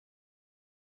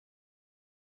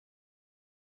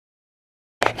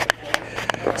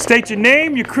State your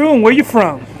name, your crew, and where you're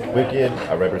from. Wicked.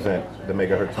 I represent the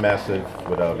Megahertz Massive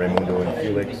with Raimundo and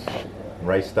Felix,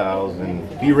 Rice Styles,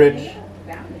 and Be Rich.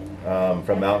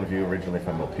 From Mountain View, originally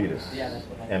from Milpitas,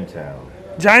 M-Town.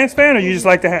 Giants fan, or you just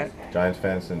like the hat? Giants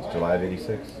fan since July of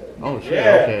 '86. Oh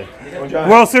shit! Okay.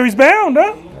 World Series bound,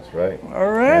 huh? That's right.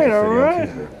 All right, all right.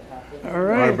 All All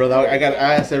right, brother. I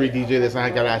ask every DJ this, and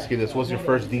I gotta ask you this: what's your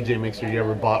first DJ mixer you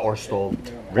ever bought or stole?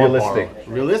 Realistic.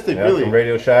 Realistic, Yeah, really. from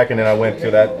Radio Shack, and then I went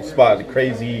to that spot, the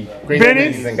Crazy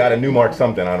Benny's? and got a Newmark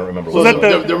something. I don't remember. So what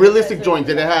it was. the realistic joint,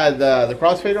 did it have the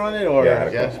crossfader on it, or Yeah,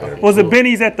 it had a crossfader. Was it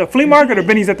Benny's at the flea market or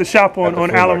Benny's at the shop on Flea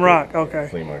Alum market. Rock? Okay.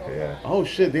 Flea market, yeah. Oh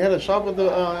shit! They had a shop at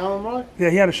the Allen Rock.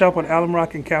 Yeah, he had a shop on Alum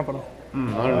Rock in Capitol. I don't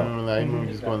remember that. I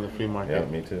remember just going to the flea market. Yeah,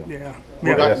 me too. Yeah.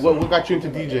 What got you into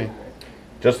DJing?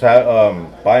 Just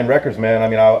buying records, man. I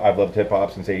mean, I've loved hip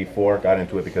hop since '84. Got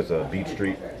into it because of Beat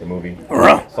Street, the movie.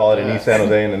 Saw it in East San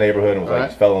Jose in the neighborhood, and was like,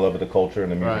 just fell in love with the culture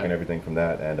and the music and everything from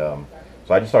that. And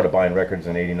so I just started buying records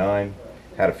in '89.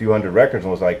 Had a few hundred records,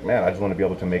 and was like, man, I just want to be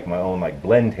able to make my own like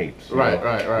blend tapes. Right.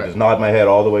 Just nod my head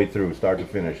all the way through, start to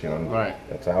finish. You know. Right.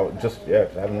 That's how. Just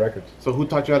having records. So who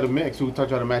taught you how to mix? Who taught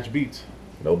you how to match beats?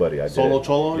 Nobody. I did. Solo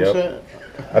cholo and shit.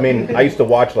 I mean, I used to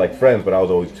watch like Friends, but I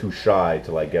was always too shy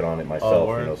to like get on it myself.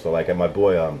 word. You know, so like, and my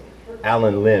boy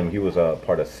Alan Lim, he was a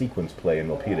part of Sequence Play in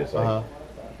Milpitas,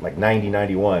 like 90,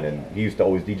 91, and he used to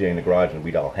always DJ in the garage, and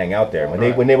we'd all hang out there.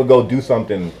 When they would go do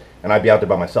something, and I'd be out there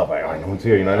by myself, like, oh, no one's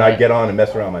here, you know, and I'd get on and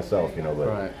mess around myself, you know, but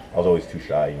I was always too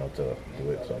shy, you know, to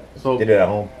do it. So did it at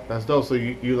home. That's dope. So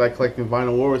you like collecting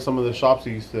vinyl? What were some of the shops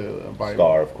you used to buy?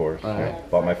 Star, of course.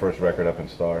 Bought my first record up in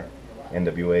Star.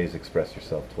 NWA's Express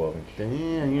Yourself 12-inch. Damn,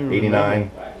 you remember.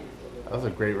 89. That's a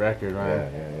great record,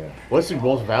 right? Yeah. What's your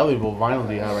most valuable vinyl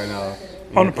do you have right now?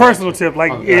 On the personal tip,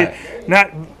 like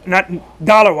not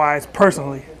dollar wise,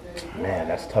 personally. Man,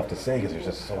 that's tough to say because there's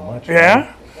just so much.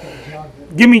 Yeah.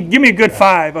 Give me a good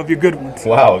 5 of your good ones.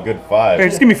 Wow, a good 5. Okay,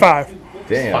 just give me 5.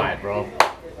 Damn. 5, bro.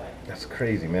 That's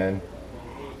crazy, man.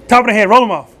 Top of the head, roll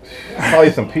them off.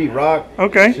 Probably some Pete Rock.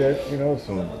 Okay. Shit, you know,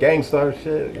 some Gangstar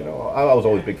shit. You know, I was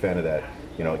always a big fan of that.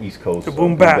 You know, East Coast. The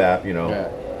boom bap. You know,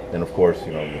 and of course,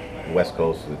 you know, the West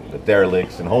Coast, the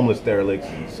Derelicts and Homeless Derelicts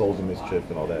and Souls of Mischief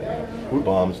and all that. You know.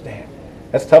 Bums. Damn.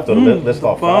 That's tough though to list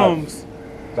off Bums.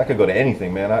 5. I could go to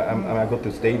anything, man. I go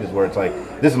through stages where it's like,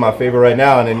 this is my favorite right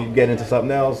now, and then you get into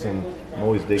something else, and I'm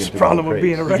always digging through problem the with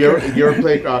being a crates. record. You ever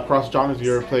play cross genres?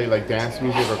 You ever play like dance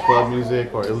music or club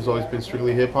music, or it was always been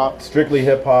strictly hip hop? Strictly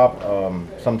hip hop.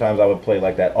 Sometimes I would play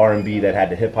like that R&B that had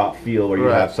the hip hop feel, where you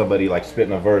have somebody like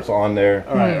spitting a verse on there,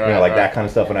 you know, like that kind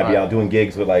of stuff. When I'd be out doing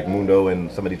gigs with like Mundo and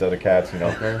some of these other cats, you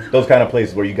know, those kind of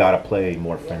places where you gotta play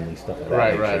more friendly stuff. Like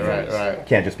that Right.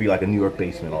 Can't just be like a New York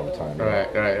basement all the time. You know?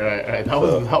 Right.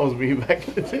 That was me back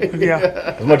in the day.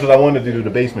 Yeah. As much as I wanted to do the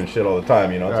basement shit all the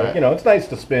time, you know, it's like, you know, it's nice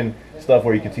to spin stuff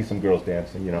where you can see some girls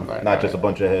dancing, you know, not just a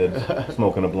bunch of heads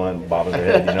smoking a blunt, bobbing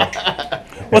their head, you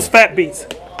know. What's Fat Beats?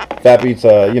 Fat Beats,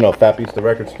 you know, Fat Beats the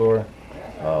record store.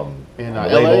 In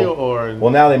LA or? Well,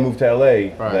 now they moved to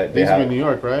LA. Right. They used to be in New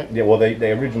York, right? Yeah. Well,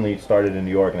 they originally started in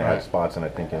New York, and they had spots in, I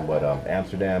think, in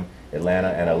Amsterdam, Atlanta,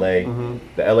 and LA.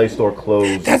 The LA store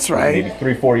closed. That's right.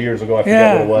 Maybe 3-4 years ago. I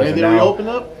forget what it was. And they reopened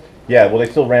up. Yeah. Well, they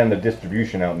still ran the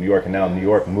distribution out in New York, and now New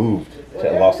York moved to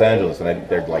Los Angeles, and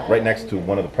they're like right next to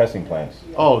one of the pressing plants.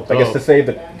 Oh, I guess to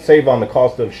save on the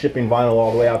cost of shipping vinyl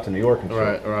all the way out to New York and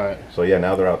shit. Right. So yeah,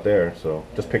 now they're out there. So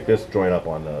just pick this joint up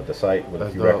on the site with a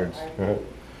few records.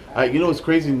 You know, it's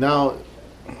crazy now.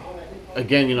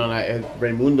 Again, you know,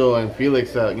 Raimundo and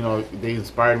Felix, you know, they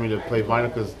inspired me to play vinyl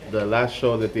because the last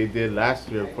show that they did last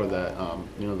year for that,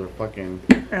 you know, their fucking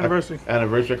anniversary,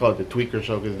 I call it the Tweaker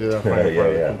Show because they did that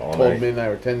for 12 midnight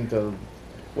or 10 to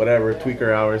whatever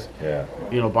Tweaker hours. Yeah.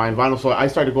 You know, buying vinyl. So I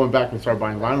started going back and started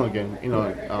buying vinyl again. You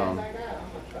know,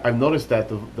 I've noticed that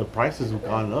the prices have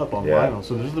gone up on vinyl.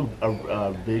 So there's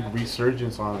a big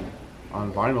resurgence on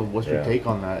vinyl. What's your take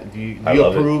on that? Do you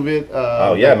approve it?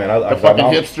 Oh yeah, man. The fucking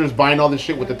hipsters buying all this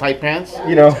shit with the tight pants.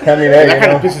 You know, I mean, that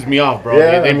kind of pisses me off, bro.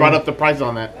 Yeah, they brought up the price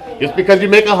on that. Just because you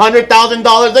make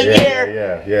 $100,000 a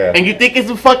year, yeah, and you think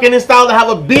it's fucking in style to have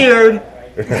a beard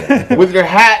with your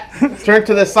hat turned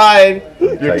to the side,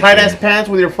 your tight ass pants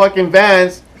with your fucking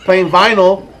Vans, playing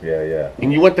vinyl. Yeah.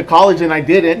 And you went to college and I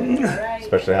didn't.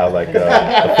 Especially how like the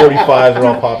 45s are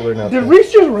all popular now. Did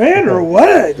Reese just ran or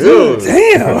what? Dude,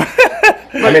 damn.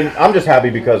 I mean, I'm just happy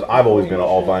because I've always been an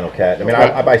all vinyl cat. I mean,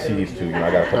 I buy CDs too. You know,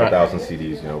 I got a couple thousand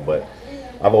CDs. You know, but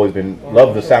I've always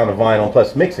love the sound of vinyl.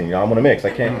 Plus mixing. You know, I'm gonna mix.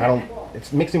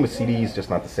 It's mixing with CDs, just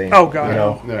not the same. Oh god. You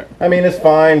know, I mean, it's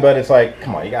fine, but it's like,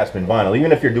 come on, you gotta spin vinyl.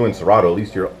 Even if you're doing Serato, at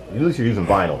least you're using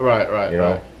vinyl. Right. You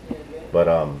know, but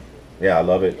Yeah, I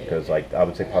love it because like I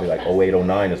would say probably like 08,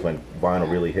 09 is when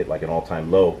vinyl really hit like an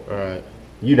all-time low. Right.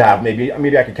 You'd have maybe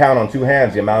I could count on two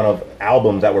hands the amount of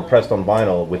albums that were pressed on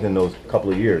vinyl within those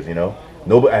couple of years. You know,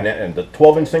 and the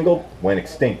 12-inch single went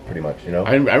extinct pretty much. You know.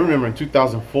 I remember in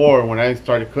 2004 when I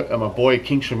started. My boy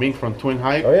King Shamik from Twin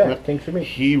Hype. Oh yeah, King Shamik.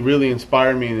 He really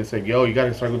inspired me and said, "Yo, you got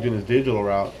to start doing this digital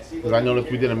route." Because I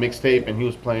noticed we did a mixtape and he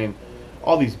was playing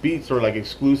all these beats were like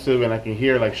exclusive, and I can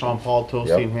hear like Sean Paul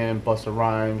toasting him, Busta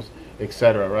Rhymes,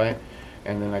 etc. Right?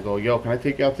 And then I go, yo, can I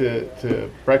take you out to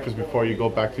breakfast before you go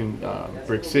back to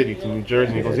Brick City, to New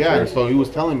Jersey? And he goes, yeah. And so he was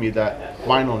telling me that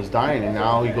vinyl is dying, and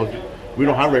now he goes, we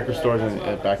don't have record stores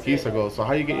back east. I go, so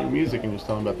how you get your music? And he was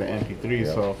telling me about the MP3.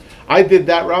 Yeah. So I did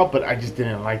that route, but I just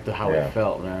didn't like how it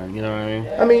felt, man. You know what I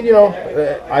mean? I mean, you know,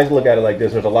 I look at it like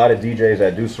this. There's a lot of DJs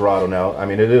that do Serato now. I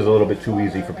mean, it is a little bit too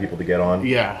easy for people to get on.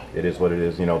 Yeah. It is what it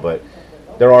is, you know, but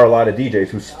there are a lot of DJs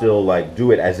who still like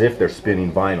do it as if they're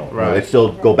spinning vinyl. Right. You know, they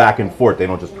still go back and forth. They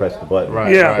don't just press the button.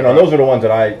 Right. Yeah. You know, those are the ones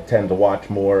that I tend to watch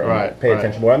more and pay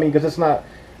attention more. I mean, because it's not.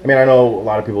 I mean, I know a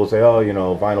lot of people will say, "Oh, you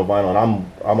know, vinyl," and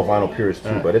I'm a vinyl purist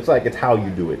too. But it's like it's how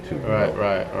you do it too. Right.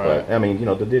 But I mean, you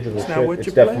know, the digital It's shit,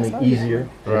 it's definitely easier.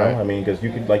 Right. You know? I mean, because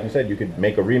you could, like you said, you could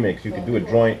make a remix, you could do a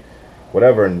joint,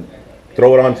 whatever, and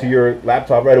throw it onto your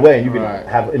laptop right away, and you can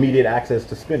have immediate access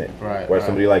to spin it. Right. Whereas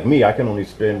somebody like me, I can only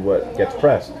spin what gets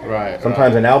pressed. Right.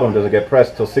 Sometimes an album doesn't get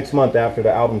pressed till 6 months after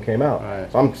the album came out. Right.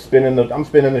 So I'm spinning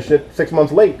the shit 6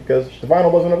 months late because the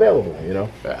vinyl wasn't available. You know.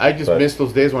 I just miss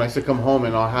those days when I used to come home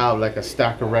and I'll have like a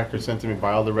stack of records sent to me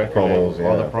by all the record labels,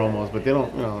 all the promos, but they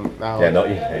don't, you know. Now, yeah, no,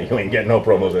 you ain't getting no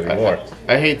promos anymore.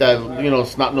 I hate that, you know,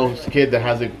 snot-nosed kid that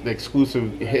has the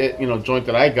exclusive hit, you know, joint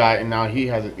that I got, and now he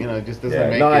has it, you know, it just doesn't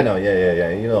make it. No, I know, yeah.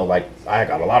 You know, like I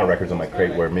got a lot of records in my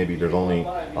crate where maybe there's only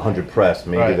 100 pressed,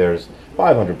 maybe there's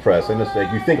 500 pressed, and it's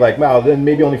like you think like, wow, then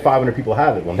maybe only 500 people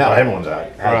have it. Well, now everyone's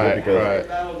has it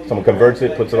because someone converts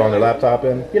it, puts it on their laptop,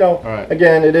 and you know,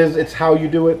 again, it's how you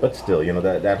do it, but still, you know,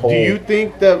 that whole. Do you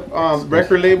think that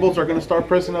record labels are going to start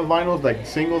pressing up vinyls like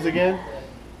singles again?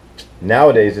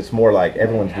 Nowadays, it's more like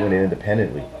everyone's doing it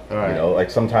independently. You know,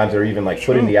 like sometimes they're even like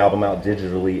putting the album out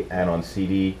digitally and on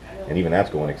CD, and even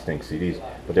that's going extinct, CDs.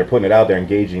 But they're putting it out there,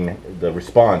 engaging the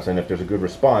response, and if there's a good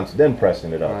response, then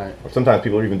pressing it up. Or sometimes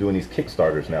people are even doing these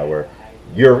Kickstarters now, where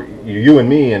you and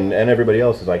me and everybody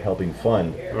else is like helping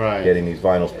fund getting these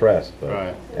vinyls pressed.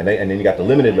 But, and then you got the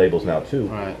limited labels now too.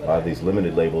 A lot of these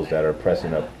limited labels that are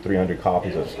pressing up 300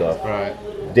 copies of stuff.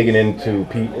 Digging into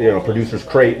producers'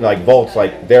 crate like vaults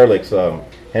like Derelikt's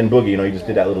Hen Boogie. You know, he just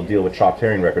did that little deal with Chopped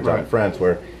Herring Records out in France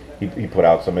where he put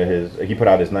out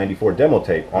his 94 demo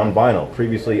tape on vinyl,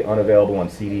 previously unavailable on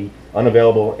CD,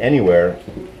 unavailable anywhere.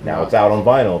 Now it's out on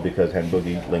vinyl because Hen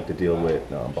Boogie linked a deal with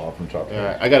Bob from Chopped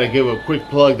Herring. I gotta give a quick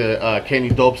plug to Kenny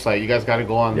Dope site. You guys gotta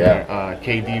go on there.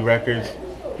 KD Records.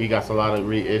 He got a lot of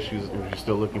reissues if you're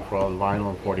still looking for all the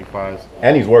vinyl and 45s.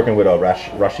 And he's working with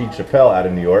Rashid Chappelle out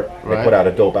of New York. They put out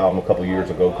a dope album a couple years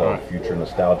ago called Future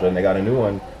Nostalgia, and they got a new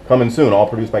one coming soon, all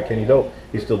produced by Kenny Dope.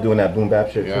 He's still doing that boom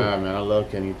bap shit too. Yeah, man, I love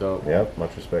Kenny Dope. Yep,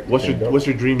 much respect. What's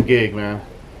your dream gig, man?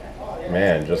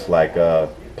 Man, just like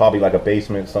probably like a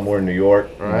basement somewhere in New York.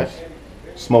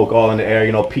 Smoke all in the air,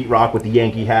 you know, Pete Rock with the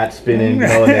Yankee hat spinning, you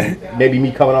know, and then maybe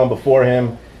me coming on before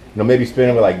him. You know, maybe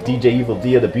spinning with like DJ Evil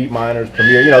Dia, the Beat Miners,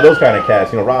 Premier, you know, those kind of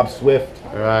cats. You know, Rob Swift.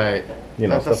 You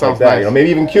know, stuff like that. Nice. You know, maybe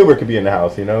even Cuba could be in the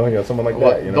house. You know, someone like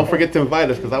that. You know? Don't forget to invite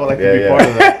us because I would like to be part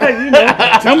of that. You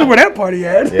know, tell me where that party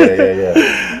at.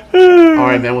 Yeah. All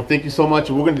right, man. Well, thank you so much.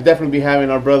 We're going to definitely be having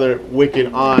our brother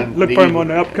Wicked on. Look for him on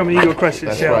the upcoming Eagle Crushing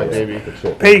show. That's right, baby.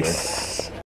 Peace.